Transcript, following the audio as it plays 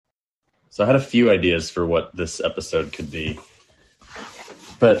So I had a few ideas for what this episode could be,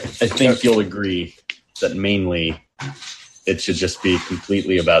 but I think you'll agree that mainly it should just be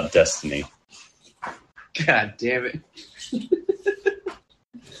completely about Destiny. God damn it.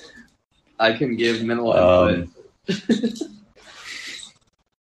 I can give minimal input.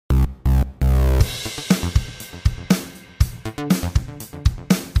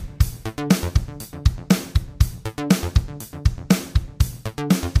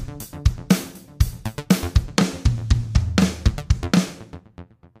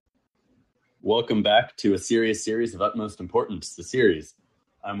 Welcome back to a serious series of utmost importance, the series.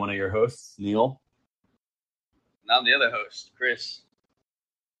 I'm one of your hosts, Neil. And I'm the other host, Chris.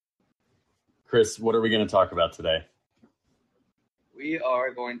 Chris, what are we going to talk about today? We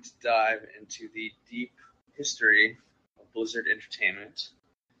are going to dive into the deep history of Blizzard Entertainment,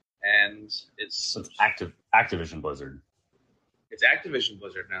 and it's Activision Blizzard. It's Activision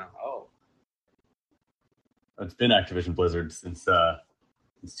Blizzard now. Oh, it's been Activision Blizzard since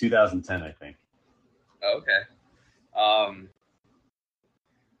 2010, I think. Oh, okay.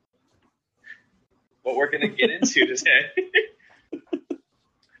 What we're going to get into today.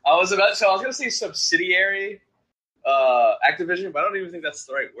 I was going to say subsidiary Activision, but I don't even think that's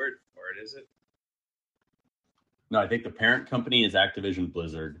the right word for it, is it? No, I think the parent company is Activision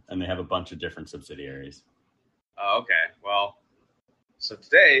Blizzard, and they have a bunch of different subsidiaries. Oh, okay. Well, so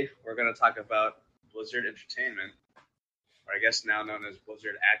today we're going to talk about Blizzard Entertainment, or I guess now known as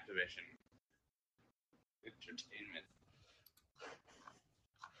Blizzard Activision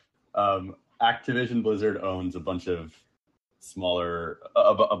Entertainment. Activision Blizzard owns a bunch of smaller,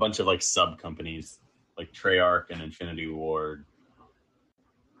 a bunch of like sub companies like Treyarch and Infinity Ward,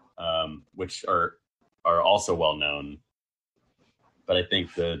 which are also well known. But I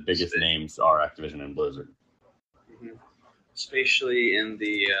think the biggest names are Activision and Blizzard. Mm-hmm. Especially in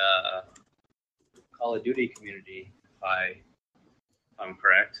the Call of Duty community, if I'm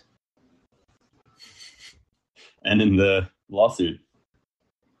correct. And in the lawsuit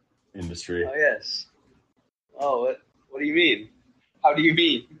industry. Oh, yes. Oh, what do you mean? How do you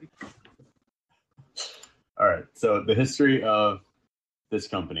mean? All right. So the history of this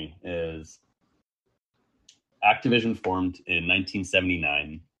company is Activision formed in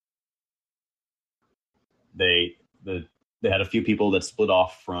 1979. They had a few people that split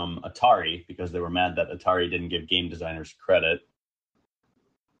off from Atari because they were mad that Atari didn't give game designers credit.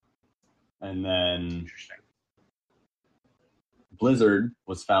 And then Blizzard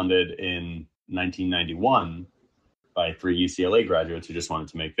was founded in 1991 by 3 UCLA graduates who just wanted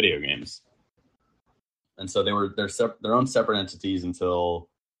to make video games. And so they were their own separate entities until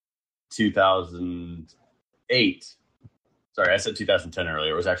 2008. Sorry, I said 2010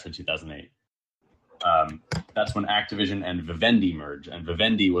 earlier. It was actually 2008. That's when Activision and Vivendi merged, and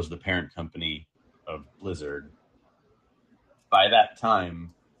Vivendi was the parent company of Blizzard. By that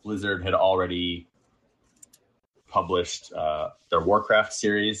time, Blizzard had already published their Warcraft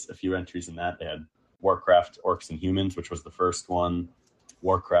series, a few entries in that. They had Warcraft Orcs and Humans, which was the first one,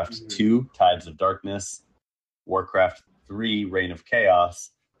 Warcraft 2, Tides of Darkness, Warcraft 3, Reign of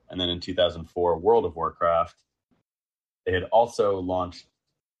Chaos, and then in 2004, World of Warcraft. They had also launched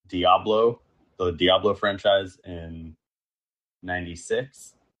Diablo, the Diablo franchise, in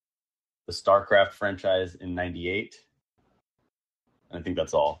 96, the StarCraft franchise in 98, and I think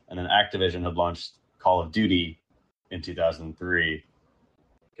that's all. And then Activision had launched Call of Duty in 2003,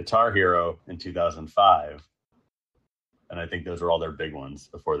 Guitar Hero in 2005, and I think those were all their big ones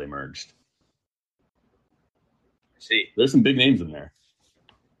before they merged. See, there's some big names in there.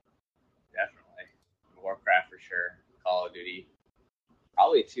 Definitely. Warcraft for sure. Call of Duty.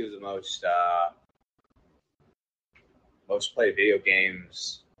 Probably two of the most played video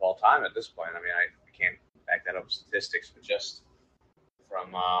games of all time at this point. I mean, I can't back that up with statistics, but just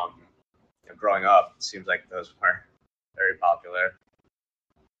from growing up, it seems like those were very popular.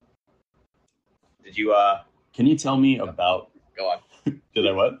 Did you Can you tell me about? Go on. Did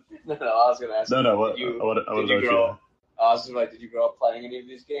I what? No, I was going to ask. No. What? Did you grow up playing any of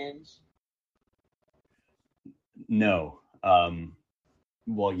these games? No.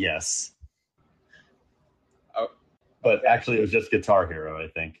 Well, yes. Oh, but actually, it was just Guitar Hero. I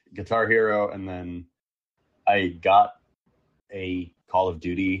think Guitar Hero, and then I got a Call of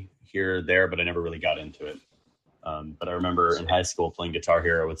Duty here or there, but I never really got into it. But I remember in high school playing Guitar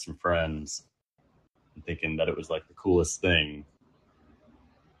Hero with some friends and thinking that it was like the coolest thing.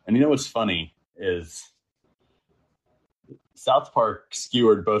 And you know what's funny is South Park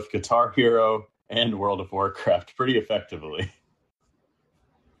skewered both Guitar Hero and World of Warcraft pretty effectively.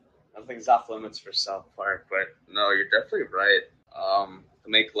 Nothing's off limits for South Park, but no, you're definitely right. the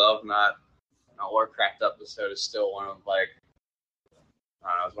Make Love Not Warcraft episode is still one of like, I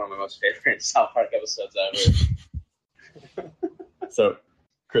don't know, it's one of my most favorite South Park episodes ever. So,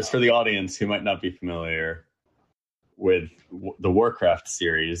 Chris, for the audience who might not be familiar with the Warcraft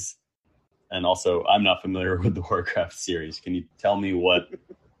series, and also I'm not familiar with the Warcraft series, can you tell me what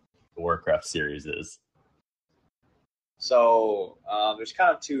the Warcraft series is? So there's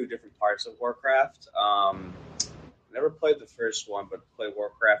kind of two different parts of Warcraft. Never played the first one, but played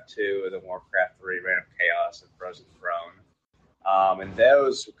Warcraft 2 and then Warcraft 3, Reign of Chaos, and Frozen Throne. And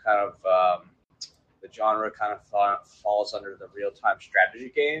those kind of, the genre kind of falls under the real-time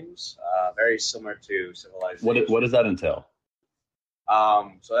strategy games, very similar to Civilization. What does that entail?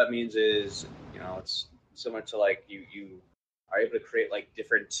 So that means is, it's similar to like you are able to create like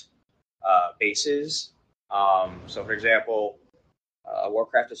different bases. So for example,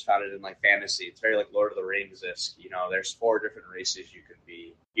 Warcraft is founded in like fantasy. It's very like Lord of the Rings-esque. There's 4 different races you could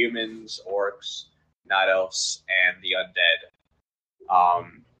be: humans, orcs, night elves, and the undead.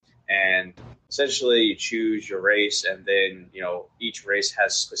 And essentially you choose your race, and then each race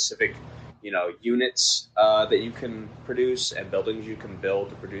has specific units that you can produce and buildings you can build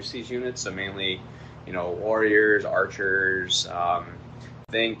to produce these units. So mainly warriors, archers.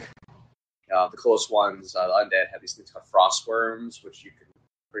 Think the close ones, the undead, have these things called frostworms, which you can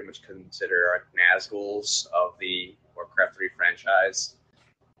pretty much consider like Nazguls of the Warcraft 3 franchise.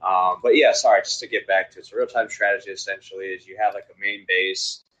 But yeah, sorry, just to get back to it. So real-time strategy essentially is you have like a main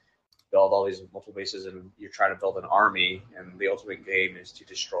base, build all these multiple bases, and you're trying to build an army, and the ultimate game is to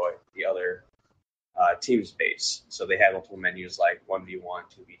destroy the other team's base. So they have multiple menus like 1v1,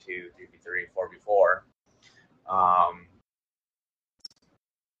 2v2, 3v3, 4v4.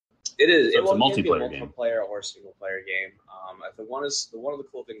 It's a multiplayer game. Multiplayer or single player game. One of the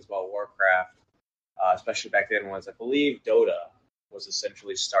cool things about Warcraft, especially back then, was I believe Dota was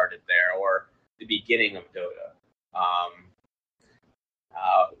essentially started there, or the beginning of Dota.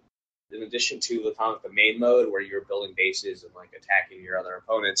 In addition to the main mode where you're building bases and like attacking your other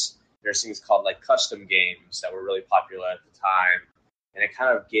opponents, there's things called like custom games that were really popular at the time, and it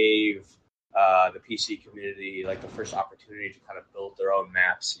kind of gave the PC community like the first opportunity to kind of build their own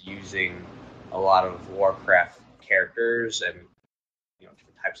maps using a lot of Warcraft characters and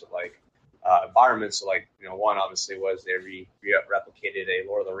different types of like environments. So like one obviously was they replicated a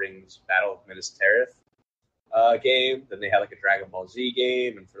Lord of the Rings Battle of Minas Tirith game. Then they had like a Dragon Ball Z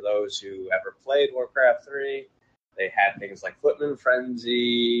game, and for those who ever played Warcraft 3, they had things like Footman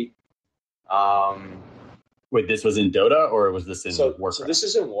Frenzy. Wait, this was in Dota, or was this in Warcraft? So this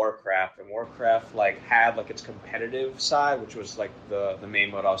is in Warcraft, and Warcraft like had like its competitive side, which was like the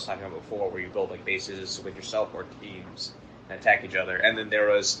main mode I was talking about before, where you build like bases with yourself or teams and attack each other. And then there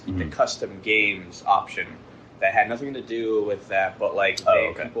was the custom games option that had nothing to do with that, but like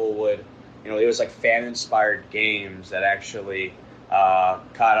people would, it was like fan-inspired games that actually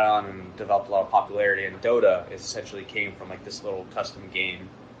caught on and developed a lot of popularity. And Dota essentially came from like this little custom game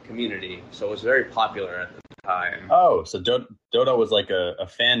community, so it was very popular at the time. Oh, so Dota was like a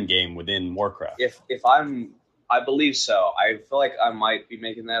fan game within Warcraft. I believe so. I feel like I might be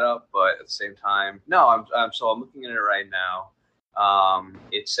making that up, but at the same time, no. I'm looking at it right now.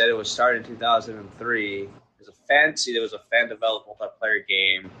 It said it was started in 2003. There was a fan developed multiplayer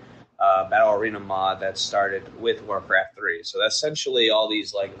game, Battle Arena mod that started with Warcraft 3. So essentially all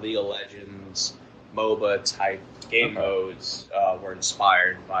these like League of Legends, MOBA type game modes were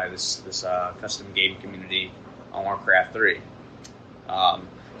inspired by this custom game community on Warcraft 3.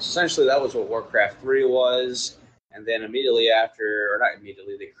 Essentially, that was what Warcraft 3 was, and then immediately after, or not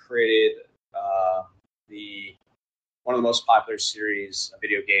immediately, they created one of the most popular series of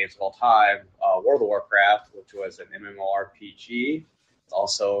video games of all time, World of Warcraft, which was an MMORPG. It's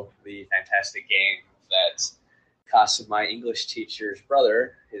also the fantastic game that costed my English teacher's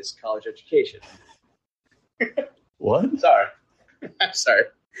brother his college education. What? I'm sorry.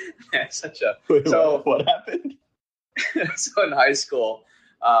 What happened? So in high school,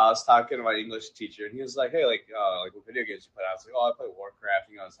 I was talking to my English teacher, and he was like, "Hey, like what video games you play?" I was like, "Oh, I play Warcraft."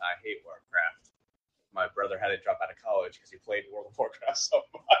 He goes, "I hate Warcraft." My brother had to drop out of college because he played World of Warcraft so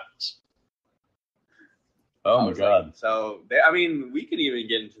much. Oh my god! We could even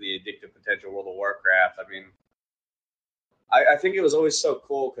get into the addictive potential of World of Warcraft. I think it was always so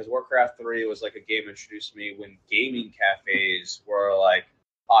cool because Warcraft 3 was like a game introduced me when gaming cafes were like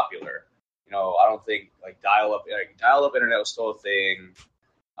popular. I don't think like dial-up internet was still a thing.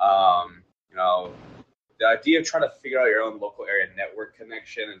 The idea of trying to figure out your own local area network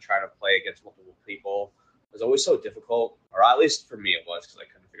connection and trying to play against multiple people was always so difficult, or at least for me it was, because I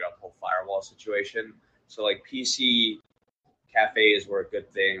couldn't figure out the whole firewall situation. So like PC cafes were a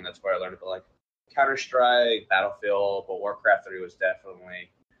good thing. That's where I learned about like Counter-Strike, Battlefield, but Warcraft 3 was definitely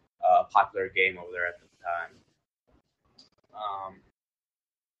a popular game over there at the time.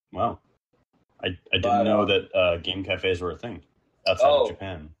 Wow. I didn't know that game cafes were a thing outside of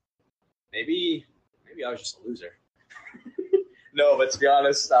Japan. Maybe I was just a loser. No, but to be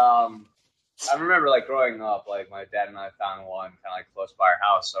honest, I remember like growing up, like my dad and I found one kind of like close by our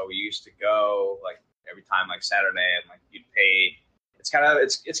house. So we used to go like every time like Saturday, and like you'd pay.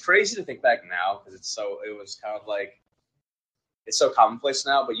 It's crazy to think back now because it was kind of like it's so commonplace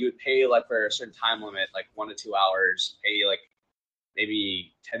now. But you would pay like for a certain time limit, like 1 to 2 hours, pay like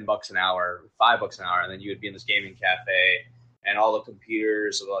maybe $10 an hour, $5 an hour, and then you would be in this gaming cafe, and all the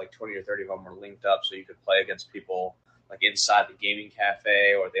computers, like 20 or 30 of them, were linked up, so you could play against people like inside the gaming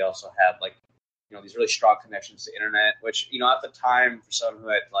cafe, or they also had like these really strong connections to internet. Which at the time, for someone who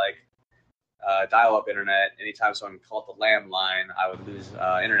had like dial-up internet, anytime someone called the landline, I would lose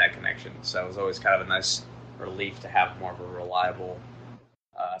internet connection. So it was always kind of a nice relief to have more of a reliable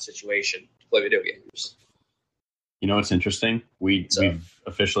situation to play video games. You know what's interesting? We've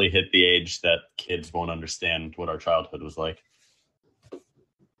officially hit the age that kids won't understand what our childhood was like.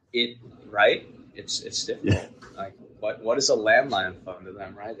 Right? It's difficult. Yeah. Like what is a landline phone to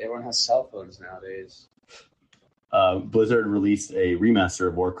them, right? Everyone has cell phones nowadays. Blizzard released a remaster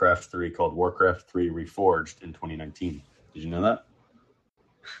of Warcraft 3 called Warcraft 3 Reforged in 2019. Did you know that?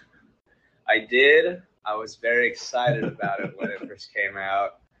 I did. I was very excited about it when it first came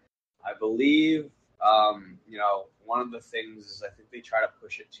out. I believe, one of the things is I think they try to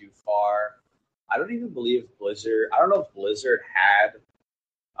push it too far. I don't even believe Blizzard. I don't know if Blizzard had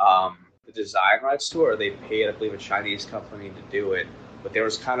the design rights to it, or they paid, I believe, a Chinese company to do it. But there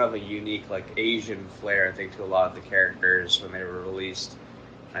was kind of a unique, like, Asian flair, I think, to a lot of the characters when they were released.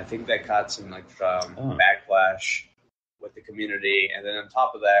 And I think that got some, like, backlash with the community. And then on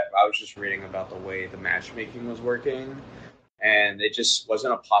top of that, I was just reading about the way the matchmaking was working. And it just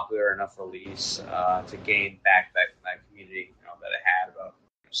wasn't a popular enough release to gain back that community that it had about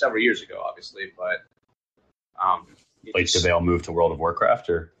several years ago, obviously. But did they all move to World of Warcraft,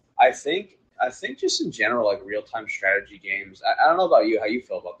 or? I think just in general, like real-time strategy games. I don't know about you, how you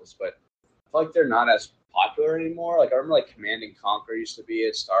feel about this, but I feel like they're not as popular anymore. Like I remember, like Command and Conquer used to be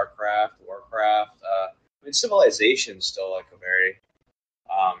it, StarCraft, Warcraft. Civilization's still like a very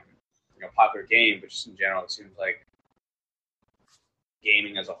popular game, but just in general, it seems like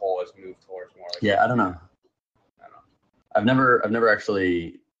gaming as a whole has moved towards more. Like I don't know. I've never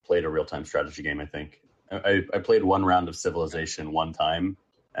actually played a real-time strategy game. I think I played one round of Civilization one time,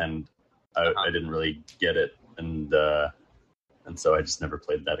 and I didn't really get it, and so I just never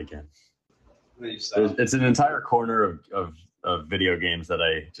played that again. It's an entire corner of video games that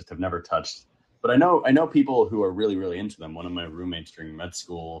I just have never touched. But I know people who are really, really into them. One of my roommates during med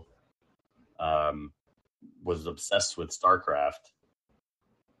school was obsessed with StarCraft.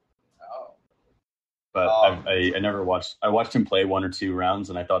 But I never watched. I watched him play 1 or 2 rounds,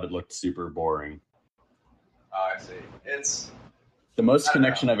 and I thought it looked super boring. Oh, I see. It's the most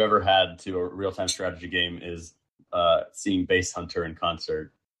connection I've ever had to a real-time strategy game is seeing Bass Hunter in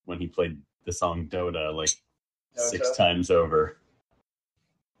concert when he played the song Dota like 6 times over.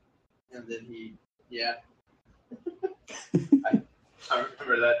 And then I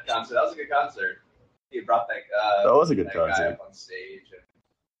remember that concert. That was a good concert. He brought that. That was a good concert. Guy up on stage. And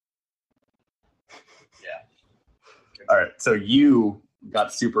All right, so you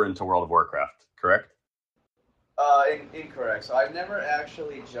got super into World of Warcraft, correct? Incorrect. So I've never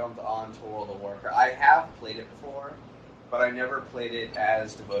actually jumped onto World of Warcraft. I have played it before, but I never played it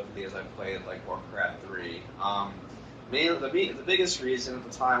as devotedly as I played like Warcraft 3. Mainly, the biggest reason at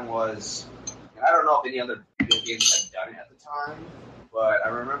the time was, and I don't know if any other video games had done it at the time, but I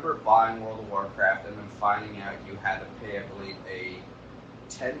remember buying World of Warcraft and then finding out you had to pay, I believe, a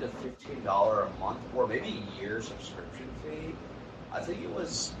 $10 to $15 a month, or maybe a year subscription fee. I think it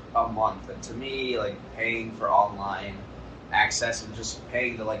was a month, and to me, like paying for online access and just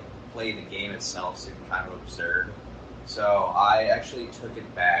paying to like play the game itself seemed kind of absurd. So I actually took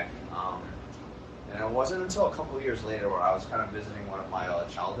it back, and it wasn't until a couple of years later where I was kind of visiting one of my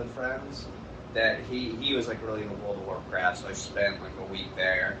childhood friends that he was like really into World of Warcraft. So I spent like a week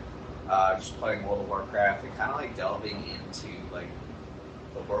there, just playing World of Warcraft and kind of like delving into like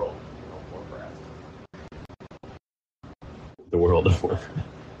the world of Warcraft. The world of Warcraft.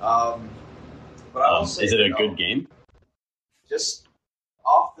 But I will say, is it a good game? Just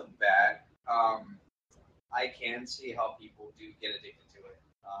off the bat, I can see how people do get addicted to it.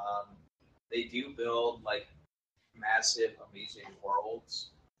 They do build like massive, amazing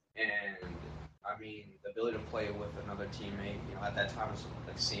worlds, and I mean, the ability to play with another teammate, at that time was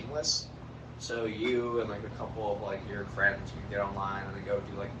like seamless. So you and like a couple of like your friends can get online and then go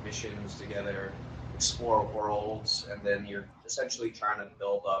do like missions together, explore worlds, and then you're essentially trying to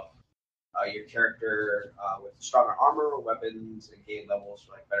build up your character with stronger armor, weapons, and gain levels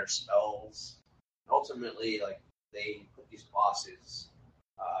for like better spells. And ultimately, like they put these bosses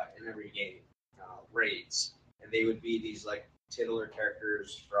in every game, raids, and they would be these like titular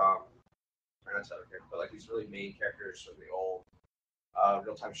characters from, or not titular characters, but like these really main characters from the old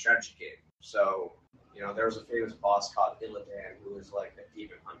real-time strategy game. So, there was a famous boss called Illidan who was like a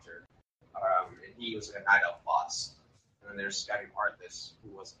demon hunter, and he was like a night elf boss. And then there's Scotty Arthas,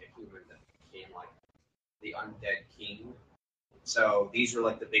 who was a human that became like the undead king. So these were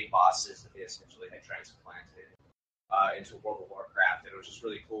like the big bosses that they essentially had transplanted into World of Warcraft, and it was just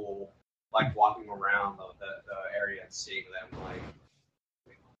really cool, like walking around the area and seeing them like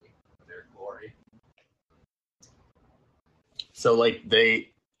their glory. So like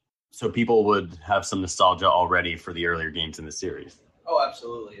so people would have some nostalgia already for the earlier games in the series. Oh,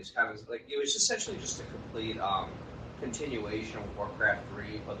 absolutely. It's kind of like it was essentially just a complete continuation of Warcraft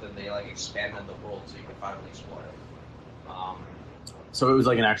 3, but then they like expanded the world so you could finally explore it. So it was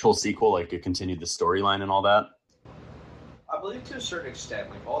like an actual sequel, like it continued the storyline and all that. I believe to a certain extent,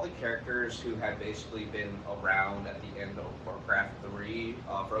 like all the characters who had basically been around at the end of Warcraft 3,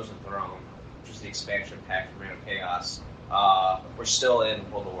 Frozen Throne, which is the expansion pack for Reign of Chaos, were still in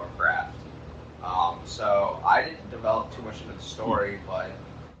World of Warcraft. So I didn't develop too much into the story, but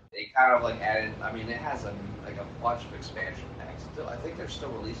they kind of like added. I mean, it has a bunch of expansion packs. Still, I think they're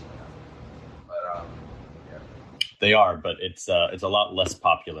still releasing them, but yeah. They are, but it's a lot less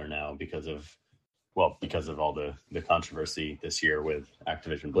popular now because of all the controversy this year with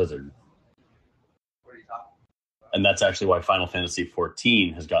Activision Blizzard. What are you talking about? And that's actually why Final Fantasy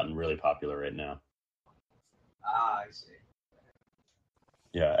XIV has gotten really popular right now. Ah, I see.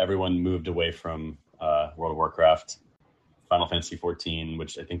 Yeah, everyone moved away from World of Warcraft. Final Fantasy XIV,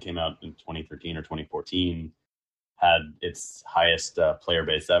 which I think came out in 2013 or 2014, had its highest player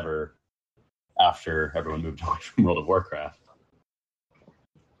base ever after everyone moved away from World of Warcraft.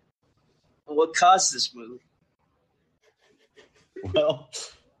 What caused this move? Well,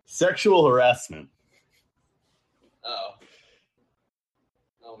 sexual harassment. Oh.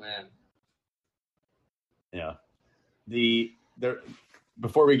 Oh, man. Yeah.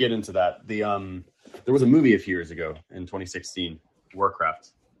 Before we get into that, there was a movie a few years ago in 2016, Warcraft,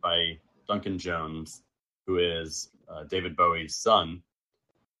 by Duncan Jones, who is David Bowie's son,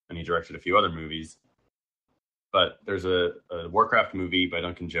 and he directed a few other movies. But there's a Warcraft movie by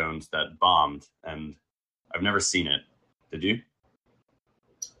Duncan Jones that bombed, and I've never seen it. Did you?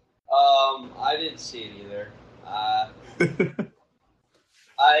 I didn't see it either.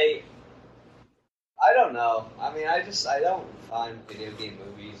 I don't know. I mean, I don't find video game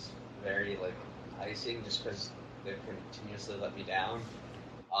movies very like enticing just because they continuously let me down.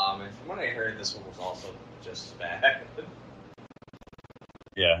 And from what I heard, this one was also just as bad.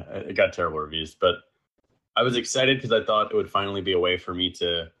 Yeah, it got terrible reviews, but I was excited because I thought it would finally be a way for me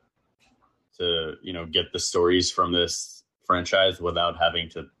to get the stories from this franchise without having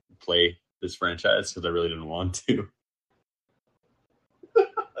to play this franchise because I really didn't want to.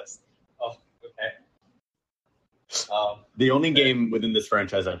 Oh, okay. The only game within this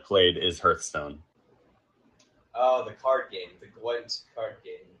franchise I've played is Hearthstone. Oh, the card game, the Gwent card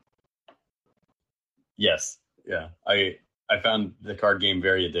game. Yes, yeah. I found the card game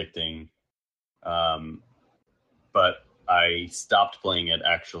very addicting, but I stopped playing it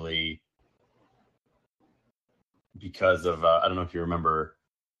actually because of I don't know if you remember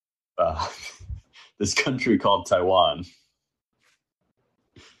this country called Taiwan.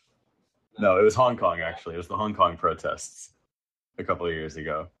 No, it was Hong Kong, actually. It was the Hong Kong protests a couple of years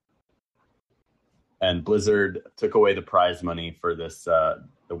ago. And Blizzard took away the prize money for this, the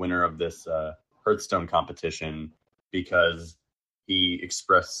winner of this Hearthstone competition, because he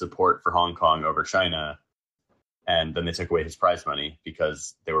expressed support for Hong Kong over China. And then they took away his prize money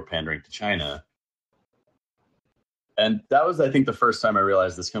because they were pandering to China. And that was, I think, the first time I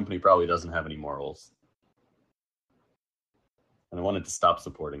realized this company probably doesn't have any morals. And I wanted to stop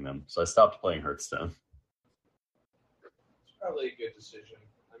supporting them, so I stopped playing Hearthstone. It's probably a good decision.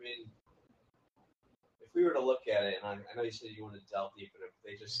 I mean, if we were to look at it, and I know you said you want to delve deep in it, but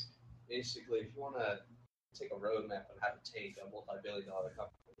they just basically, if you want to take a roadmap and how to take a multi-billion-dollar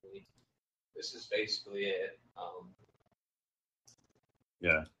company, this is basically it.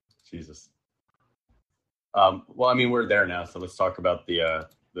 Yeah, Jesus. Well, I mean, we're there now, so let's talk about the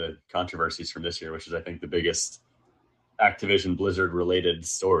controversies from this year, which is, I think, the biggest Activision Blizzard related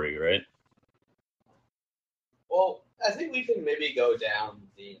story, right? Well, I think we can maybe go down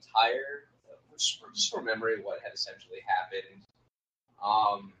the entire, just from memory, what had essentially happened.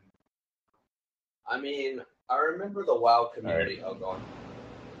 I mean, I remember the WoW community. Right. Oh, go on.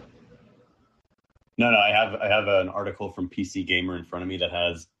 No, I have an article from PC Gamer in front of me that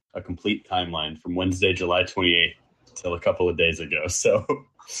has a complete timeline from Wednesday, July 28th till a couple of days ago. So,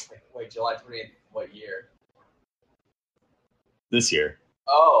 wait, July 28th, what year? This year.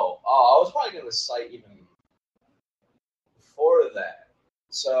 Oh, I was probably going to cite even before that.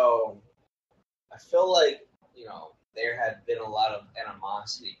 So, I feel like, there had been a lot of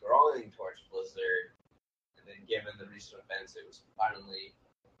animosity growing towards Blizzard, and then given the recent events, it was finally,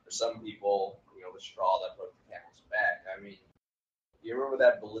 for some people, the straw that broke the camel's back. I mean, you remember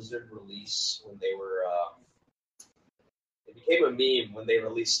that Blizzard release when they were, it became a meme when they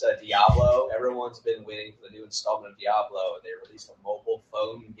released Diablo. Everyone's been waiting for the new installment of Diablo, and they released a mobile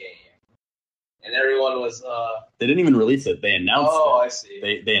phone game. And everyone was... They didn't even release it. They announced it. Oh, I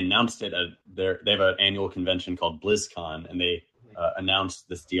see. They announced it. They have an annual convention called BlizzCon, and they announced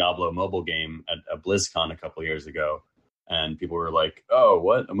this Diablo mobile game at BlizzCon a couple years ago. And people were like, oh,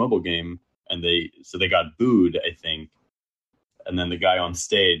 what? A mobile game? And they got booed, I think. And then the guy on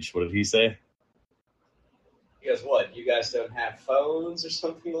stage, what did he say? He goes, what? You guys don't have phones or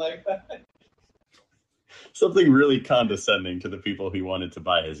something like that? Something really condescending to the people he wanted to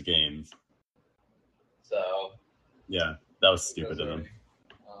buy his games. So, yeah, that was stupid of them.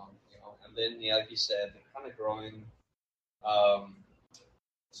 And then, like you said, the kind of growing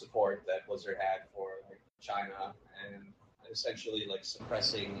support that Blizzard had for China, and essentially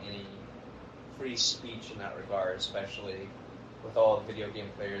suppressing any free speech in that regard, especially with all the video game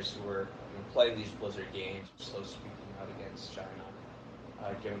players who were playing these Blizzard games, so speaking out against China,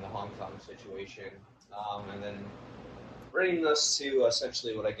 given the Hong Kong situation, and then bringing us to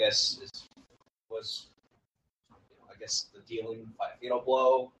essentially what I guess was the dealing fatal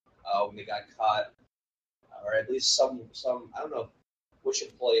blow when they got caught, or at least some I don't know which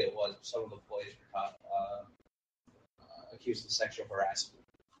employee it was, but some of the employees were caught accused of sexual harassment.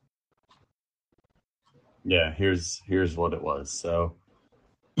 Yeah, here's what it was. So,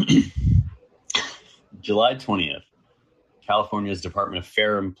 July 20th, California's Department of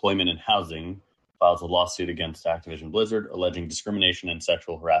Fair Employment and Housing files a lawsuit against Activision Blizzard alleging discrimination and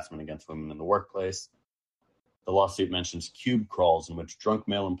sexual harassment against women in the workplace. The lawsuit mentions cube crawls in which drunk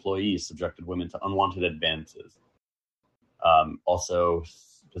male employees subjected women to unwanted advances. Also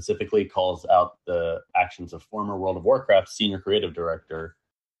specifically calls out the actions of former World of Warcraft senior creative director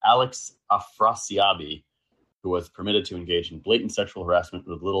Alex Afrasiabi, who was permitted to engage in blatant sexual harassment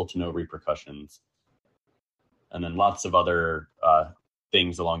with little to no repercussions. And then lots of other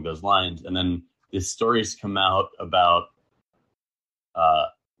things along those lines. And then these stories come out about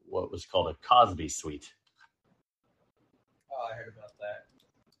what was called a Cosby suite. Oh, I heard about that.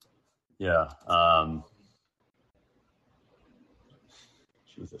 Yeah.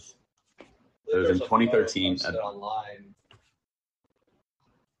 Jesus. It was in 2013. Online.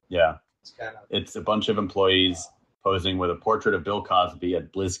 Yeah. It's a bunch of employees posing with a portrait of Bill Cosby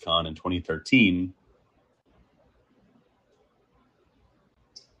at BlizzCon in 2013.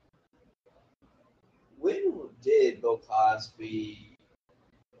 When did Bill Cosby?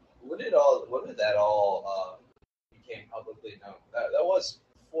 When did that all became publicly known? That was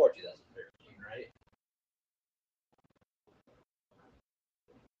before 2013, right?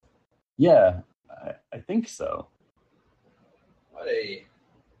 Yeah, I think so. What a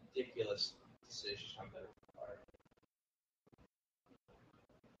ridiculous decision on their part.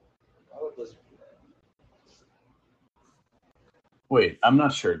 Why would Blizzard do that? Wait, I'm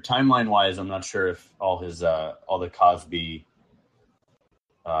not sure. Timeline-wise, I'm not sure if all the Cosby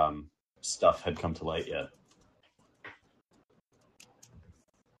stuff had come to light yet.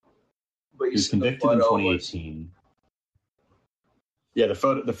 But he was convicted in 2018. Yeah, the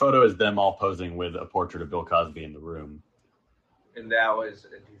photo is them all posing with a portrait of Bill Cosby in the room. And that was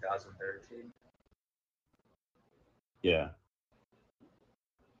in 2013? Yeah.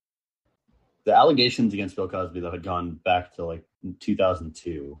 The allegations against Bill Cosby, though, had gone back to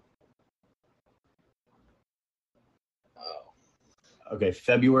 2002. Oh. Okay,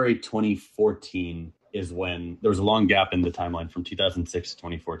 February 2014 is when there was a long gap in the timeline from 2006 to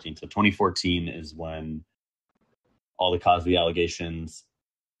 2014. So 2014 is when all the Cosby allegations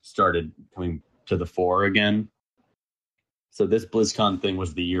started coming to the fore again. So this BlizzCon thing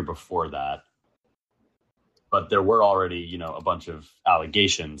was the year before that. But there were already, a bunch of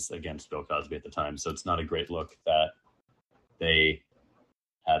allegations against Bill Cosby at the time. So it's not a great look that they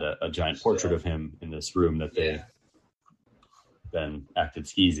had a giant portrait of him in this room that they then acted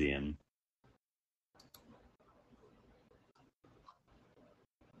skeezy in.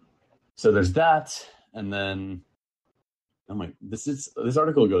 So there's that, and then this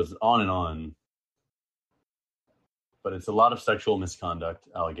article goes on and on, but it's a lot of sexual misconduct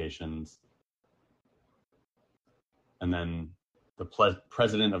allegations. And then the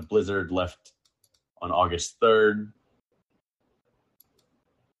president of Blizzard left on August 3rd.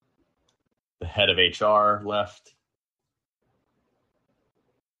 The head of HR left.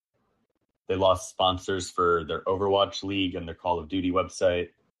 They lost sponsors for their Overwatch League and their Call of Duty website.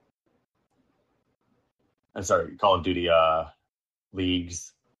 Call of Duty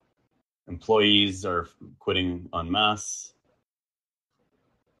leagues. Employees are quitting en masse.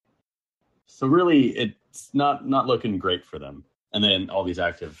 So really, it's not looking great for them. And then all these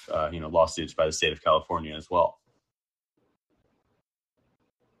active, lawsuits by the state of California as well.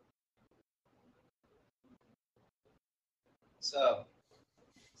 So,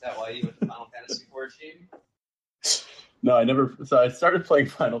 is that why you went to Final Fantasy 14? No, I never. So I started playing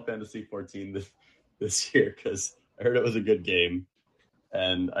Final Fantasy 14 this year because I heard it was a good game,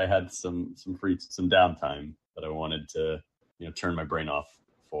 and I had some downtime that I wanted to turn my brain off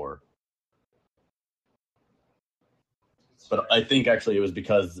for. But I think actually it was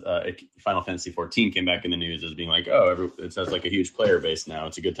because Final Fantasy 14 came back in the news as being like, it has like a huge player base now.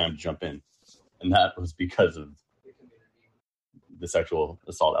 It's a good time to jump in, and that was because of the sexual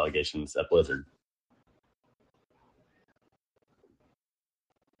assault allegations at Blizzard.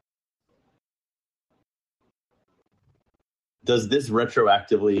 Does this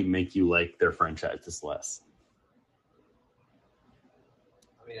retroactively make you like their franchises less?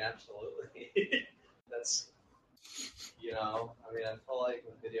 I mean, absolutely. That's, I feel like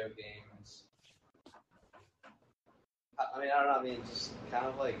with video games, I don't know, just kind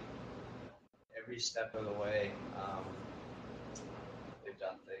of like every step of the way, they've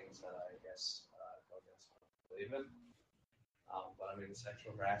done things that I guess I don't believe in. But the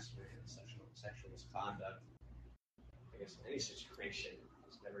sexual harassment and sexual misconduct, I guess in any situation,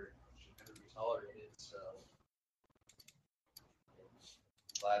 should never be tolerated. So I'm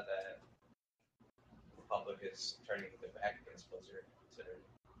glad that the public is turning their back against Blizzard, considering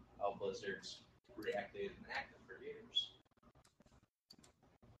how Blizzard's reacted and acted for years.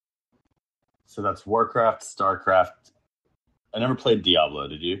 So that's Warcraft, StarCraft. I never played Diablo.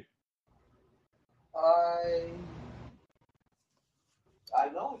 Did you? I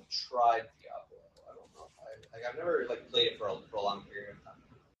know I tried Diablo. I don't know if I've never played it for a long period of time.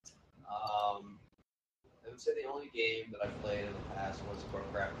 I would say the only game that I played in the past was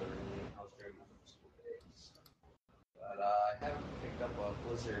Warcraft 3. I was during my school days, but I haven't picked up a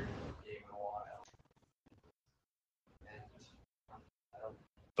Blizzard game in a while. And I don't.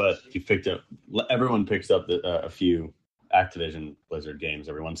 But you picked up. Everyone picks up a few Activision Blizzard games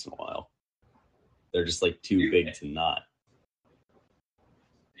every once in a while. They're just too big to not.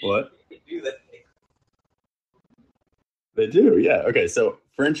 What? Do they? They do, yeah. Okay, so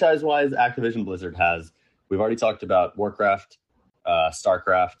franchise-wise, Activision Blizzard has. We've already talked about Warcraft,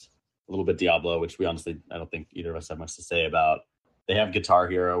 StarCraft, a little bit Diablo, which I don't think either of us have much to say about. They have Guitar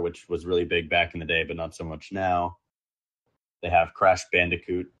Hero, which was really big back in the day, but not so much now. They have Crash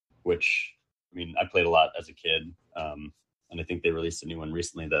Bandicoot, which, I played a lot as a kid, and I think they released a new one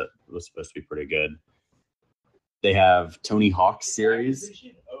recently that was supposed to be pretty good. They have Tony Hawk's series.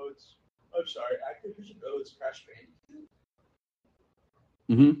 Activision owns Crash Bandicoot?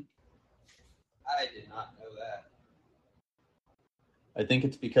 Mm-hmm. I did not know that. I think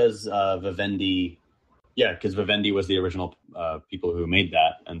it's because Vivendi... Yeah, because Vivendi was the original people who made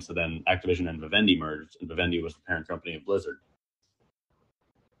that, and so then Activision and Vivendi merged, and Vivendi was the parent company of Blizzard.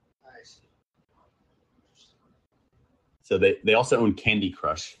 I see. So they also own Candy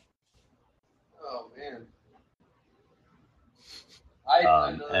Crush. Oh, man.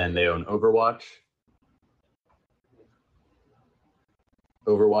 And they own Overwatch.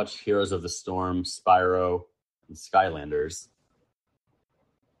 Overwatch, Heroes of the Storm, Spyro, and Skylanders.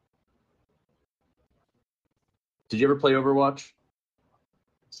 Did you ever play Overwatch?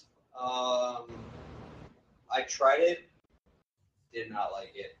 I tried it. Did not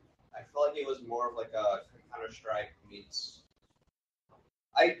like it. I felt like it was more of like a Counter-Strike meets...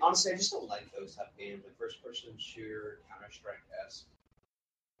 I just don't like those type of games, like first-person shooter, Counter-Strike-esque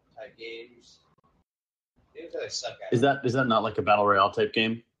type games. Games that I suck at. Is that not like a Battle Royale type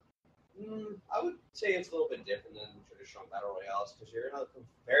game? I would say it's a little bit different than traditional Battle Royales because you're in a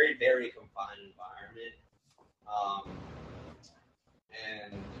very, very confined environment.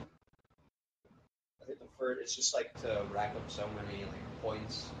 And I think it's just to rack up so many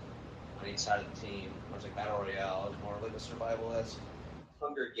points on each side of the team. Whereas Battle Royale is more like a survival-esque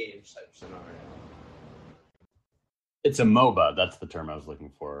Hunger Games type scenario. It's a MOBA. That's the term I was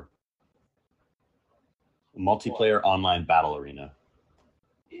looking for. Multiplayer online battle arena.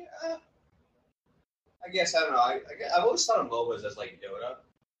 Yeah. I guess, I don't know. I've always thought of MOBAs as like Dota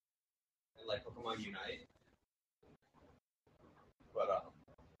and like Pokemon Unite. But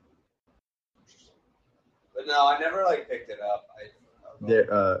no, I never like picked it up.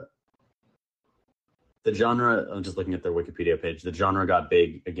 The genre, I'm just looking at their Wikipedia page, the genre got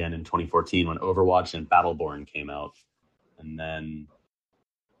big again in 2014 when Overwatch and Battleborn came out. And then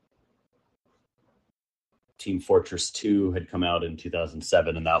Team Fortress 2 had come out in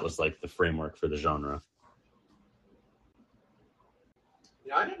 2007, and that was like the framework for the genre.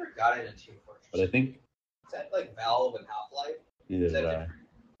 I never got into Team Fortress. But I think... Is that like Valve and Half-Life? Neither did I.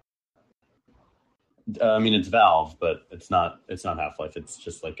 I mean, it's Valve, but it's not Half-Life. It's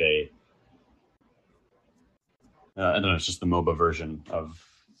just like a... I don't know, it's just the MOBA version of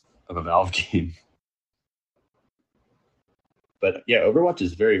a Valve game. But yeah, Overwatch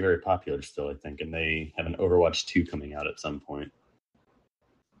is very, very popular still, I think, and they have an Overwatch 2 coming out at some point.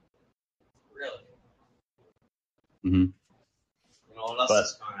 Really? Mm-hmm. You know what else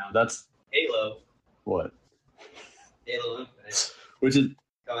is coming out? That's Halo. What? Halo Infinite. Which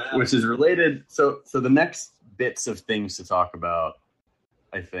is related. So the next bits of things to talk about,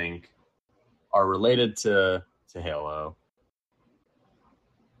 I think, are related to Halo.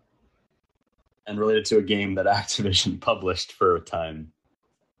 And related to a game that Activision published for a time.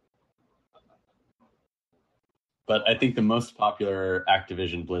 But I think the most popular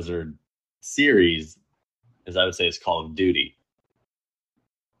Activision Blizzard series is, I would say, is Call of Duty.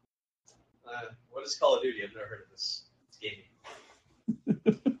 What is Call of Duty? I've never heard of this game.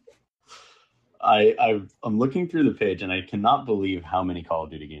 I'm looking through the page, and I cannot believe how many Call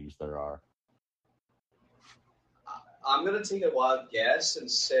of Duty games there are. I'm going to take a wild guess and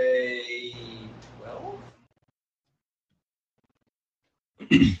say 12?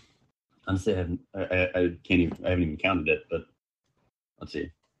 Honestly, I haven't even counted it, but let's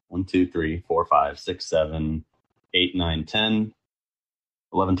see. 1, 2, 3, 4, 5, 6, 7, 8, 9, 10,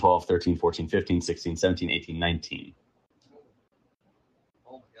 11, 12, 13, 14, 15, 16, 17, 18, 19.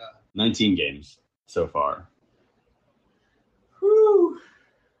 Oh my god. 19 games so far. Whew.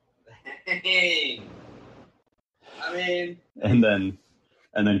 Dang. I mean, and then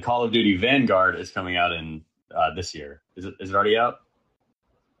Call of Duty Vanguard is coming out in this year. Is it already out?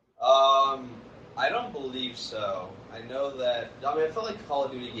 I don't believe so. I know that. I mean, I feel like Call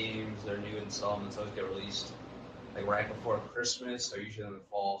of Duty games, their new installments always get released like right before Christmas. They're usually in the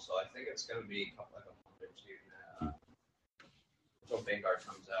fall, so I think it's going to be a month or two until Vanguard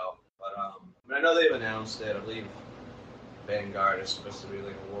comes out. But I mean, I know they've announced it. I believe Vanguard is supposed to be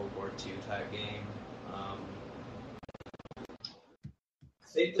like a World War II type game.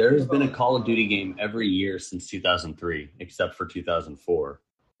 There's been a Call of Duty game every year since 2003, except for 2004.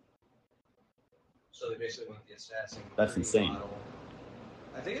 So they basically went the Assassin's Creed. That's insane. Model.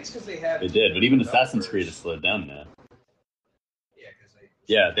 I think it's because they have. They did, but even Assassin's Creed has slowed down now.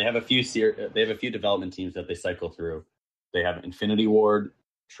 Yeah, they have a few development teams that they cycle through. They have Infinity Ward,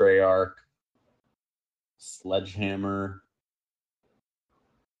 Treyarch, Sledgehammer,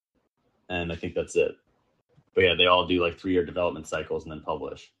 and I think that's it. But yeah, they all do like 3-year development cycles and then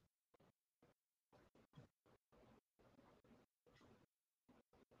publish.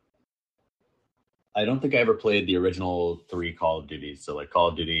 I don't think I ever played the original 3 Call of Duties. So like Call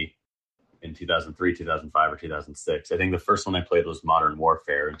of Duty in 2003, 2005, or 2006. I think the first one I played was Modern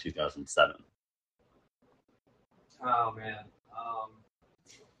Warfare in 2007. Oh, man.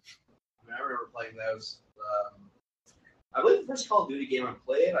 I remember playing those. I believe the first Call of Duty game I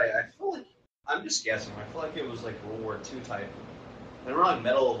played, I feel like, I'm just guessing, I feel like it was like World War II type. I remember like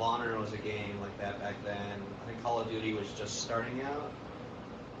Medal of Honor was a game like that back then. I think Call of Duty was just starting out.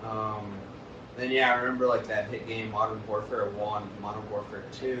 Then yeah, I remember like that hit game Modern Warfare 1, Modern Warfare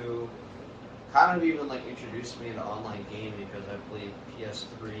 2. Kind of even like introduced me into online gaming because I believe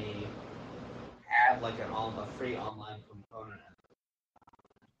PS3 had like a free online component.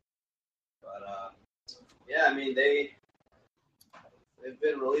 But yeah, I mean they've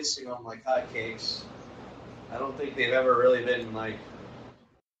been releasing them like hotcakes. I don't think they've ever really been like.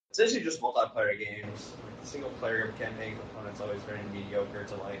 It's essentially just multiplayer games. Like the single player campaign component's always very mediocre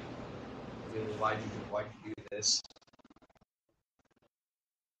to like. Really, why'd you do this?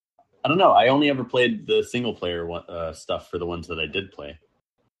 I don't know. I only ever played the single player stuff for the ones that I did play.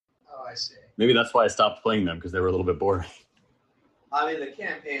 Oh, I see. Maybe that's why I stopped playing them, because they were a little bit boring. I mean, the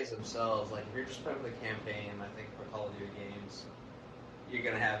campaigns themselves, like if you're just playing for the campaign, I think for Call of Duty games, you're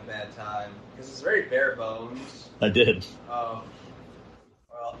gonna have a bad time because it's very bare bones. I did. Oh,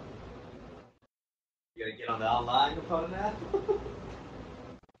 well, you gotta get on the online component now.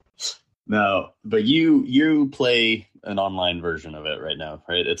 No, but you play an online version of it right now,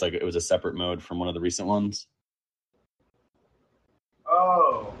 right? It's like it was a separate mode from one of the recent ones.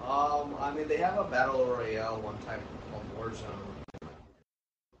 Oh, I mean, they have a battle royale one type called Warzone.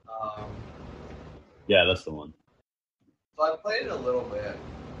 Yeah, that's the one. So I played it a little bit.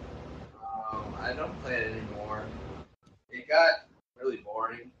 I don't play it anymore. It got really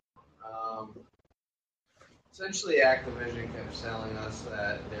boring. Essentially, Activision kept telling us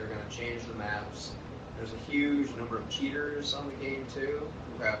that they were going to change the maps. There's a huge number of cheaters on the game too,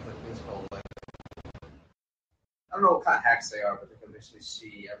 who have like things called like I don't know what kind of hacks they are, but they can basically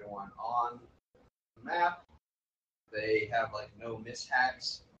see everyone on the map. They have like no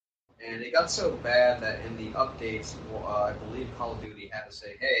mishacks, and it got so bad that in the updates, I believe Call of Duty had to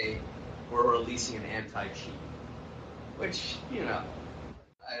say, "Hey, we're releasing an anti-cheat," which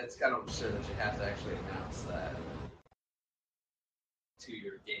it's kind of absurd that you have to actually announce that to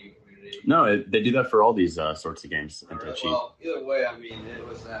your gaming community. No, they do that for all these sorts of games. Anti-cheat. Well, either way, I mean, it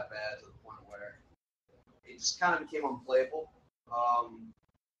was that bad to the point where it just kind of became unplayable.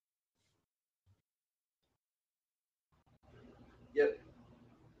 Yep.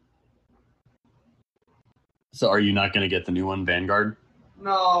 So, are you not going to get the new one, Vanguard?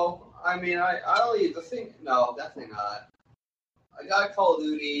 No, I mean, no, definitely not. I got Call of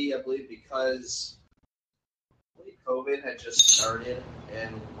Duty, I believe, because COVID had just started,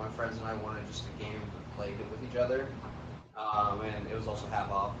 and my friends and I wanted just a game and played it with each other, and it was also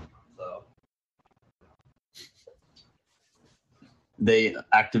half off, so.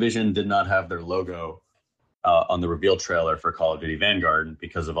 Activision did not have their logo on the reveal trailer for Call of Duty Vanguard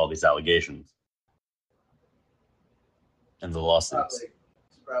because of all these allegations and the lawsuits.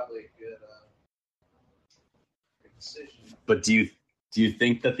 It's probably a good decision. But do you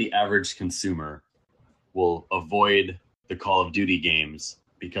think that the average consumer will avoid the Call of Duty games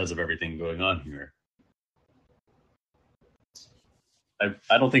because of everything going on here? I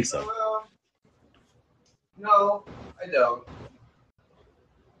don't think so. No, I don't.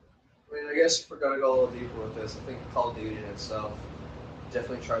 I mean, I guess if we're going to go a little deeper with this, I think Call of Duty in itself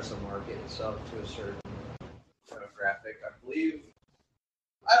definitely tries to market itself to a certain demographic.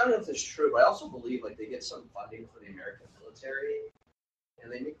 I don't know if it's true, but I also believe like they get some funding for the American military,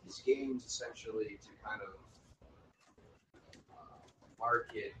 and they make these games essentially to kind of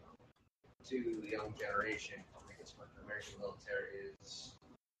market to the young generation. I think it's what the American military is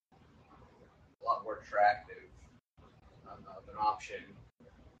a lot more attractive of an option.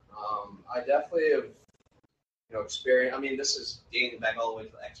 I definitely have, experience. I mean, this is dating back all the way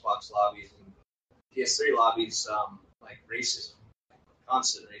to the Xbox lobbies and PS3 lobbies, like racism,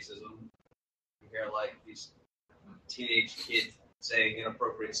 constant racism. You hear like these teenage kids saying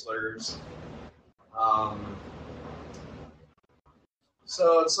inappropriate slurs.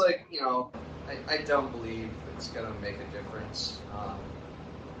 So it's like, I don't believe it's going to make a difference. I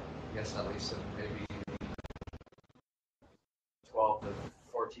guess at least in maybe 12 to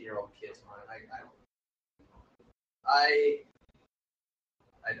 14-year-old kids' mind. I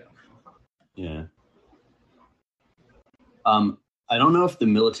don't. Yeah. I don't know if the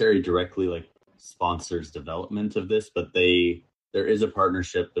military directly sponsors development of this, but there is a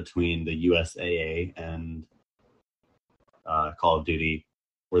partnership between the USAA and Call of Duty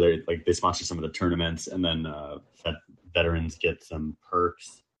where they sponsor some of the tournaments, and then veterans get some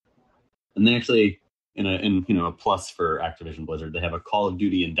perks. And they actually, in a plus for Activision Blizzard, they have a Call of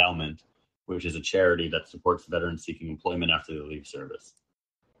Duty endowment, which is a charity that supports veterans seeking employment after they leave service.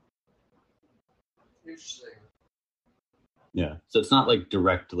 Interesting. Yeah, so it's not like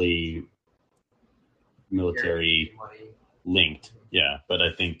directly military linked. Yeah, but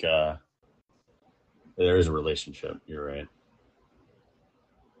I think there is a relationship. You're right.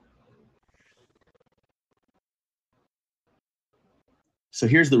 So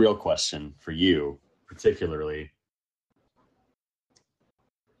here's the real question for you, particularly.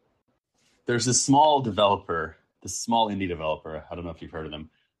 There's this small indie developer. I don't know if you've heard of them.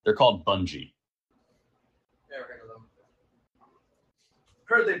 They're called Bungie. Never heard of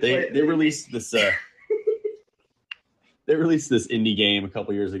them. They released this. They released this indie game a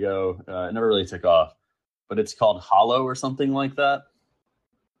couple years ago. It never really took off, but it's called Hollow or something like that.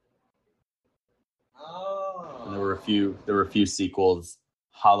 Oh. And there were a few sequels: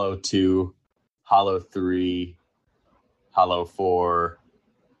 Hollow 2, Hollow 3, Hollow 4,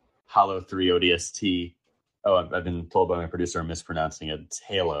 Hollow 3 ODST. Oh, I've been told by my producer I'm mispronouncing it. It's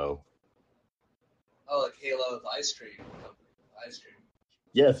Halo. Oh, like Halo with ice cream. Ice cream.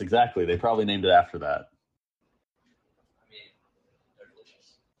 Yes, exactly. They probably named it after that. I mean, they're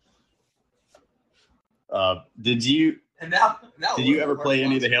delicious. And now Did you ever play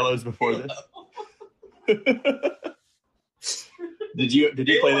any of the Halos before this? Did you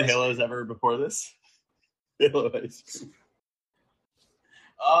play the Halos ever before this? Halo Ice Cream.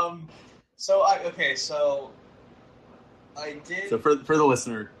 So I did. So for the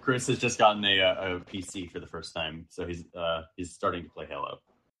listener, Chris has just gotten a PC for the first time, so he's starting to play Halo.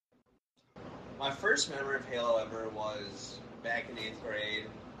 My first memory of Halo ever was back in 8th grade.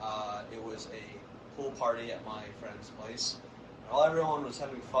 It was a pool party at my friend's place. While everyone was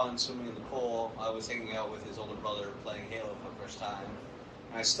having fun swimming in the pool, I was hanging out with his older brother playing Halo for the first time.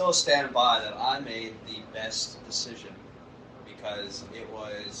 And I still stand by that I made the best decision because it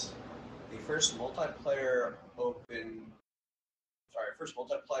was the first multiplayer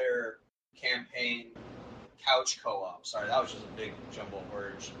campaign couch co-op. Sorry, that was just a big jumble of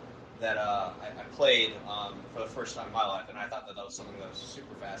words that I played for the first time in my life, and I thought that was something that was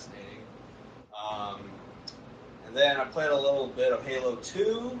super fascinating. And then I played a little bit of Halo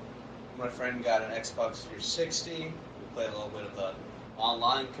 2. My friend got an Xbox 360. We played a little bit of the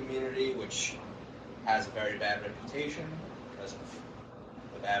online community, which has a very bad reputation because of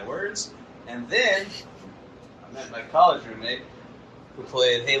the bad words. And then I met my college roommate who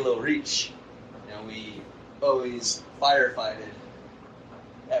played Halo Reach. And we always firefighted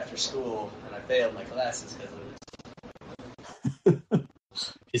after school, and I failed my classes because of it.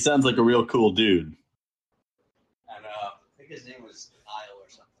 He sounds like a real cool dude. And I think his name was Niall or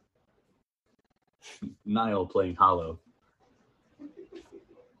something. Niall playing Halo.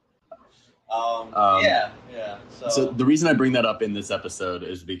 Yeah. So the reason I bring that up in this episode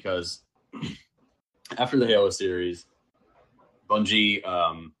is because after the Halo series, Bungie,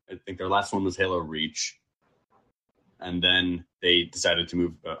 I think their last one was Halo Reach, and then they decided to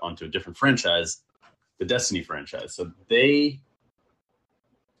move onto a different franchise, the Destiny franchise. So they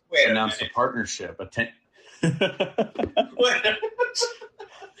announced a partnership.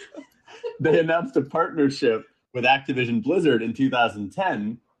 They announced a partnership with Activision Blizzard in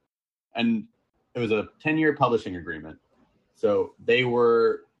 2010, and it was a 10-year publishing agreement. So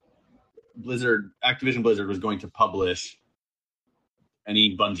Activision Blizzard was going to publish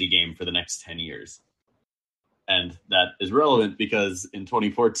any Bungie game for the next 10 years. And that is relevant because in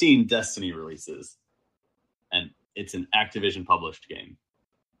 2014, Destiny releases. And it's an Activision published game.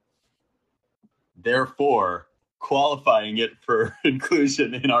 Therefore, qualifying it for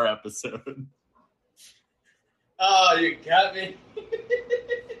inclusion in our episode. Oh, you got me.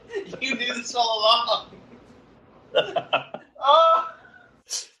 You knew this all along.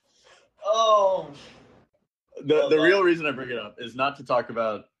 Oh. The real reason I bring it up is not to talk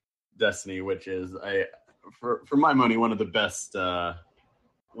about Destiny, which is for my money one of the best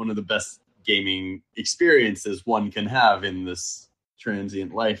gaming experiences one can have in this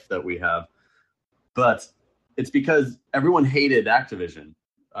transient life that we have. But it's because everyone hated Activision.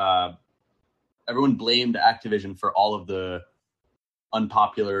 Everyone blamed Activision for all of the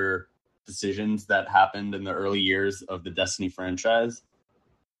unpopular decisions that happened in the early years of the Destiny franchise.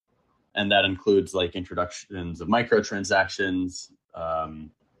 And that includes like introductions of microtransactions,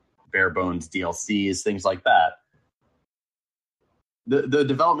 bare bones DLCs, things like that. The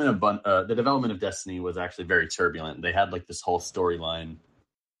development of Destiny was actually very turbulent. They had like this whole storyline,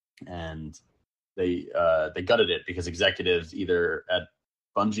 and they gutted it because executives either at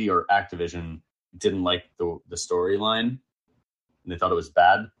Bungie or Activision didn't like the storyline, and they thought it was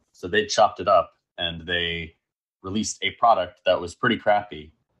bad. So they chopped it up and they released a product that was pretty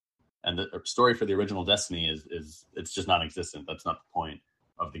crappy. And the story for the original Destiny is it's just non-existent. That's not the point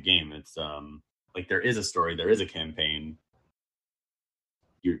of the game. It's like there is a story, there is a campaign.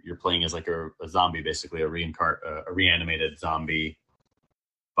 You're playing as like a zombie, basically a reanimated zombie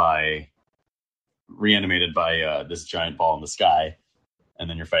reanimated by this giant ball in the sky, and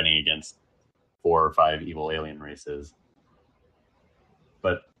then you're fighting against 4 or 5 evil alien races.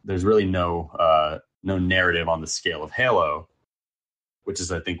 But there's really no narrative on the scale of Halo, which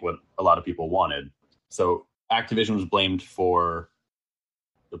is, I think, what a lot of people wanted. So Activision was blamed for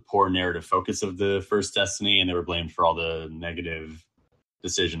the poor narrative focus of the first Destiny, and they were blamed for all the negative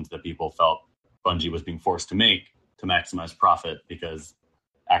decisions that people felt Bungie was being forced to make to maximize profit because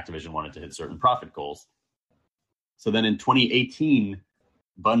Activision wanted to hit certain profit goals. So then in 2018,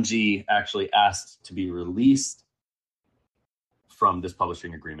 Bungie actually asked to be released from this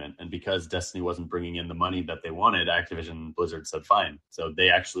publishing agreement. And because Destiny wasn't bringing in the money that they wanted, Activision Blizzard said fine. So they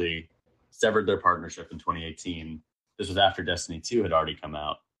actually severed their partnership in 2018. This was after Destiny 2 had already come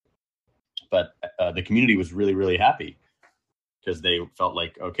out. But the community was really, really happy because they felt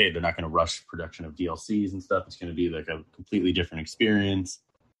like, okay, they're not going to rush production of DLCs and stuff. It's going to be like a completely different experience.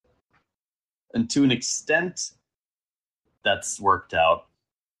 And to an extent, that's worked out,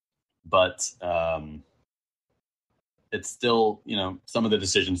 but it's still, some of the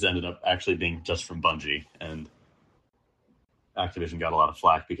decisions ended up actually being just from Bungie, and Activision got a lot of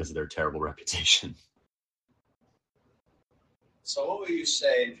flack because of their terrible reputation. So what would you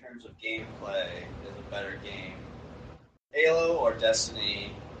say in terms of gameplay is a better game? Halo or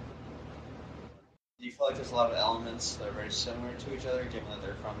Destiny? Do you feel like there's a lot of elements that are very similar to each other, given that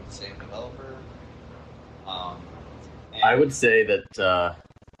they're from the same developer? I would say that...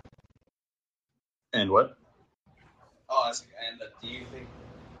 and what? Oh, and do you think...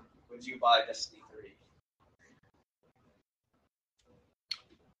 Would you buy Destiny 3?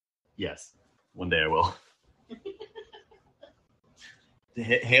 Yes. One day I will.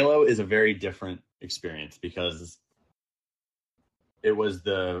 Halo is a very different experience because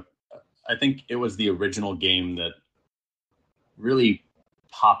I think it was the original game that really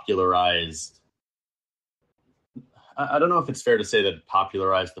popularized. I don't know if it's fair to say that it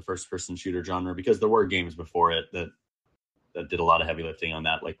popularized the first-person shooter genre, because there were games before it that did a lot of heavy lifting on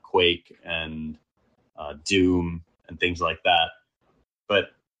that, like Quake and Doom and things like that.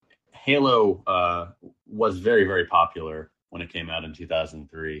 But Halo was very, very popular when it came out in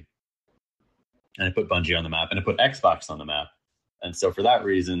 2003. And it put Bungie on the map, and it put Xbox on the map. And so for that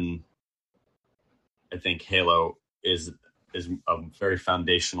reason, I think Halo is a very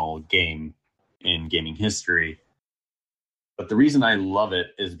foundational game in gaming history. But the reason I love it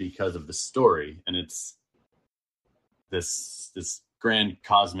is because of the story, and it's this grand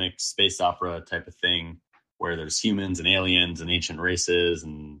cosmic space opera type of thing where there's humans and aliens and ancient races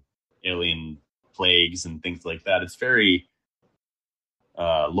and alien plagues and things like that. It's very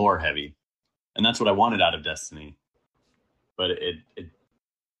lore heavy, and that's what I wanted out of Destiny. But it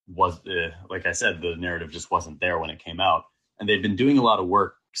was, like I said, the narrative just wasn't there when it came out, and they've been doing a lot of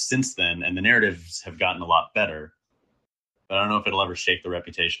work since then, and the narratives have gotten a lot better. But I don't know if it'll ever shake the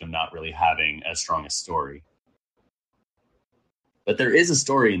reputation of not really having as strong a story. But there is a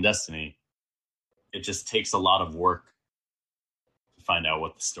story in Destiny. It just takes a lot of work to find out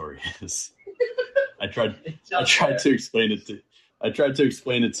what the story is. I tried to explain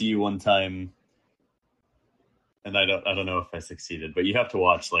it to you one time, and I don't know if I succeeded, but you have to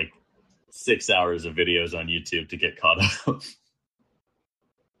watch like 6 hours of videos on YouTube to get caught up.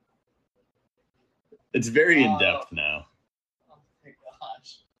 It's very in-depth now. Oh my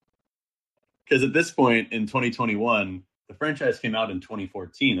gosh. Because at this point in 2021, the franchise came out in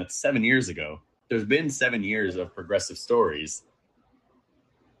 2014. That's 7 years ago. There's been 7 years of progressive stories.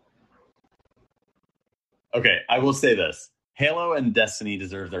 Okay, I will say this. Halo and Destiny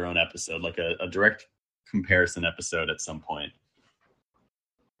deserve their own episode, like a direct comparison episode at some point.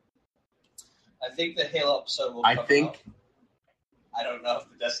 I think the Halo episode will come out. I don't know if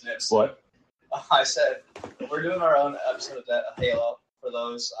the Destiny episode... What? I said, we're doing our own episode of Halo. For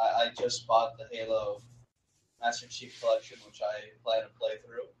those, I just bought the Halo Master Chief Collection, which I plan to play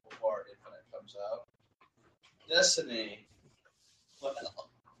through before Infinite comes out. Destiny. Well,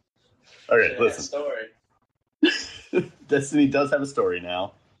 okay, listen. Story. Destiny does have a story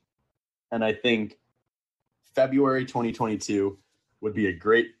now. And I think February 2022 would be a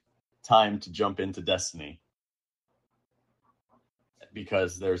great time to jump into Destiny.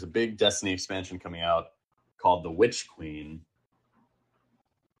 Because there's a big Destiny expansion coming out called The Witch Queen.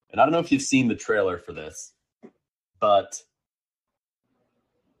 And I don't know if you've seen the trailer for this, but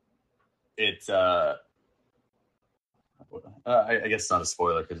it's I guess it's not a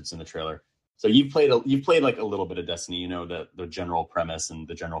spoiler because it's in the trailer. So you've played like a little bit of Destiny, you know, the general premise and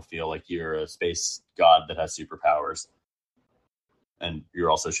the general feel, like you're a space god that has superpowers, and you're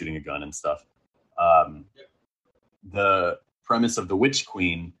also shooting a gun and stuff. The premise of the Witch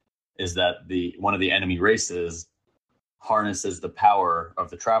Queen is that one of the enemy races harnesses the power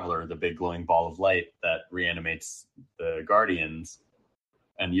of the Traveler, the big glowing ball of light that reanimates the Guardians,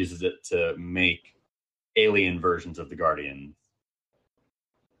 and uses it to make alien versions of the Guardians.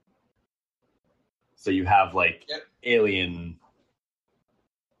 So you have alien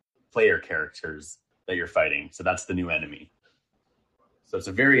player characters that you're fighting. So that's the new enemy. So it's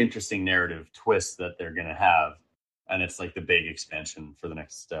a very interesting narrative twist that they're going to have. And it's like the big expansion for the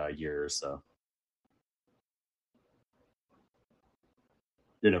next year or so.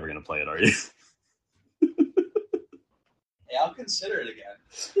 You're never going to play it, are you? Hey, I'll consider it again.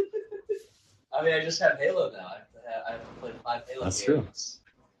 I mean, I just have Halo now. I have to play 5 Halo That's games. true.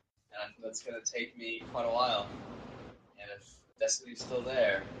 And that's going to take me quite a while. And if Destiny's still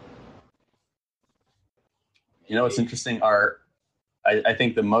there... You know what's interesting? I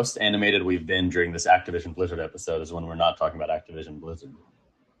think the most animated we've been during this Activision Blizzard episode is when we're not talking about Activision Blizzard.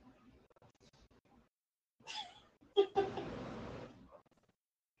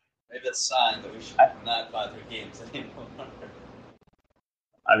 Maybe that's a sign that we should not buy their games anymore.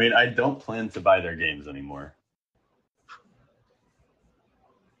 I mean, I don't plan to buy their games anymore.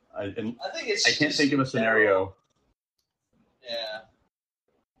 I think it's. I can't think of a scenario. Yeah.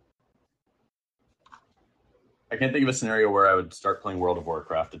 I can't think of a scenario where I would start playing World of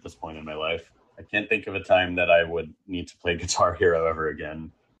Warcraft at this point in my life. I can't think of a time that I would need to play Guitar Hero ever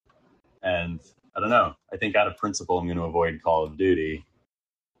again. And I don't know. I think out of principle, I'm going to avoid Call of Duty.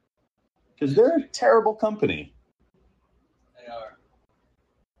 Because they're a terrible company. They are.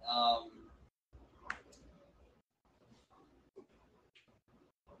 I'm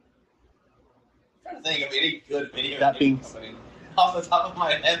trying to think of any good video game company off the top of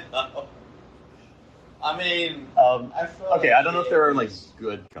my head, though. I mean, I feel okay, I don't know if there are like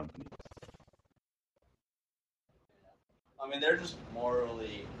good companies. I mean, they're just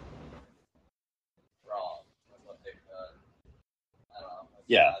morally wrong with what they've done. I don't know.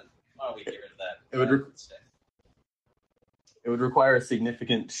 Yeah. Why don't we get rid of that? It would require a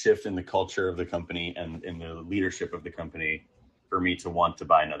significant shift in the culture of the company and in the leadership of the company for me to want to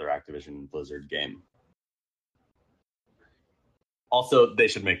buy another Activision Blizzard game. Also, they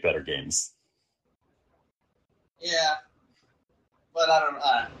should make better games. Yeah, but I don't.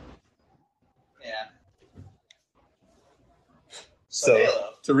 Yeah. So Halo.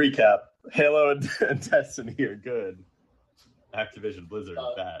 To recap, Halo and Destiny are good. Activision Blizzard is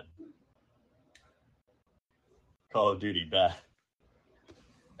bad. Call of Duty bad.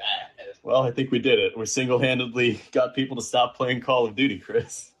 Bad. Well, I think we did it. We single-handedly got people to stop playing Call of Duty,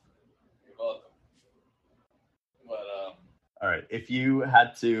 Chris. You're welcome. But all right, if you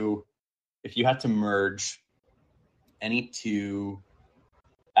had to merge any two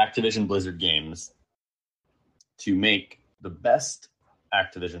Activision Blizzard games to make the best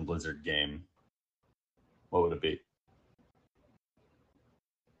Activision Blizzard game, what would it be?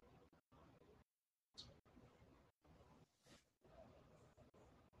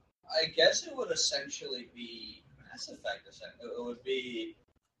 I guess it would essentially be Mass Effect. It would be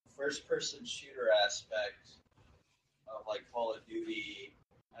first-person shooter aspect of like Call of Duty.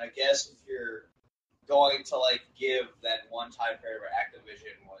 And I guess if you're going to like give that one time period where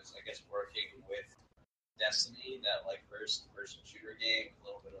Activision was, I guess, working with Destiny, that like first-person shooter game, a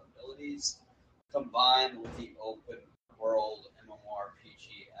little bit of abilities, combined with the open world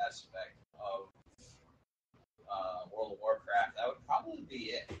MMORPG aspect of World of Warcraft, that would probably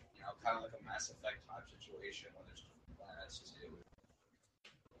be it. You know, kind of like a Mass Effect type situation where there's different planets to do.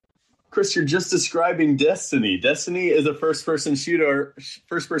 Chris, you're just describing Destiny. Destiny is a first-person shooter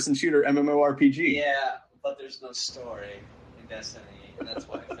MMORPG. Yeah, but there's no story in Destiny, and that's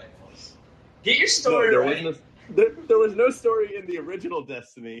why it fails. Get your story right. There was no story in the original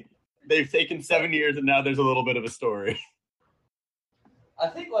Destiny. They've taken 7 years, and now there's a little bit of a story. I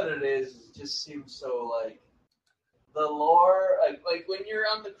think what it is it just seems so like the lore, like when you're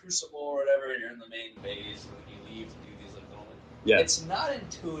on the Crucible or whatever, and you're in the main base, and when you leave to do these like little, it's not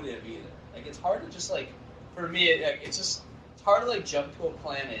intuitive either. Like it's hard to just like, for me, it's hard to like jump to a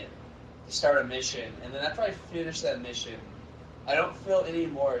planet to start a mission, and then after I finish that mission, I don't feel any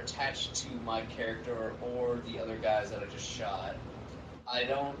more attached to my character or the other guys that I just shot. I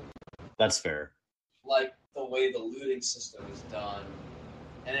don't. That's fair. Like the way the looting system is done.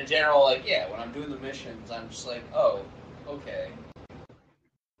 And in general, like, yeah, when I'm doing the missions, I'm just like, oh, okay.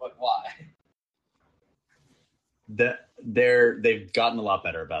 But why? They've gotten a lot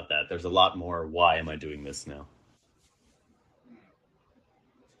better about that. There's a lot more, why am I doing this now?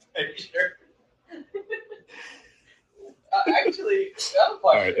 Are you sure? Actually,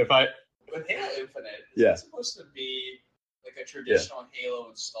 all right, with Halo Infinite, is it supposed to be like a traditional Halo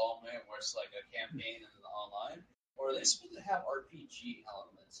installment where it's like a campaign and an online? Or are they supposed to have RPG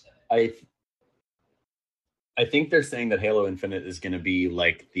elements in it? I think they're saying that Halo Infinite is going to be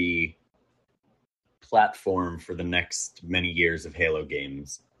like the platform for the next many years of Halo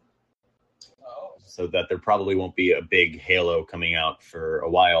games. Oh. So that there probably won't be a big Halo coming out for a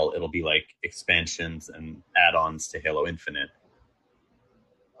while. It'll be like expansions and add-ons to Halo Infinite.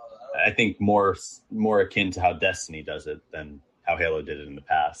 I think more akin to how Destiny does it than how Halo did it in the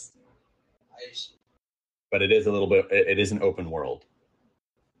past. I see. But it is a little bit. It is an open world.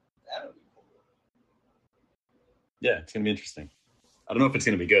 That would be cool. Yeah, it's gonna be interesting. I don't know if it's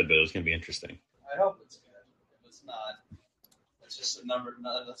gonna be good, but it's gonna be interesting. I hope it's good. If it's not, it's just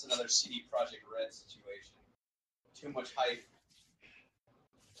that's another CD Projekt Red situation. Too much hype.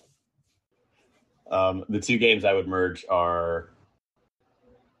 The two games I would merge are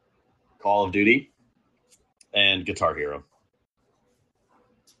Call of Duty and Guitar Hero.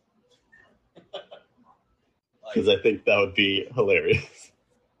 Because I think that would be hilarious.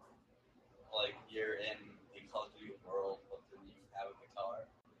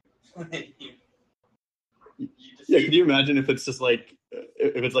 Yeah, can you imagine if it's just like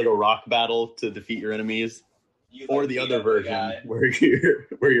a rock battle to defeat your enemies, or the other version where you're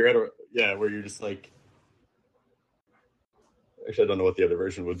at where you're just like. Actually, I don't know what the other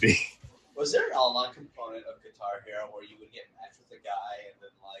version would be. Was there an online component of Guitar Hero where you would get matched with a guy and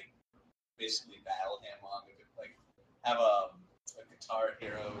then like basically battle him on like have a Guitar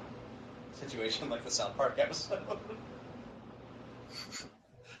Hero situation like the South Park episode?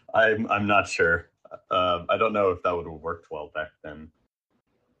 I'm not sure. I don't know if that would have worked well back then.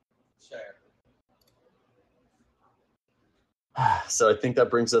 Sure. So I think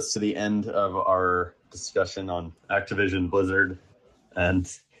that brings us to the end of our discussion on Activision Blizzard and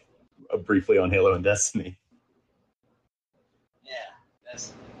briefly on Halo and Destiny. Yeah,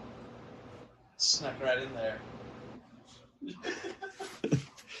 that's snuck right in there.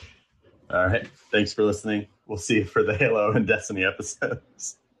 All right. Thanks for listening. We'll see you for the Halo and Destiny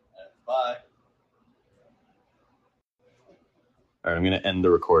episodes. Bye. All right, I'm going to end the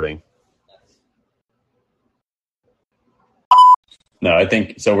recording. No, I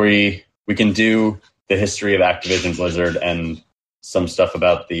think so. We can do the history of Activision Blizzard and some stuff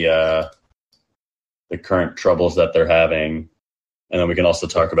about the current troubles that they're having, and then we can also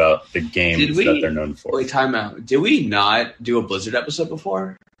talk about the games that they're known for. Wait, time out. Did we not do a Blizzard episode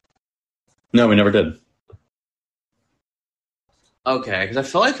before? No, we never did. Okay, because I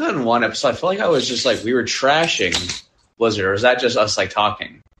feel like on one episode, I feel like I was just like we were trashing Blizzard, or is that just us like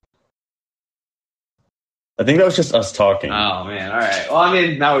talking? I think that was just us talking. Oh man, all right. Well, I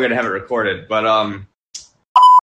mean, now we're gonna have it recorded, but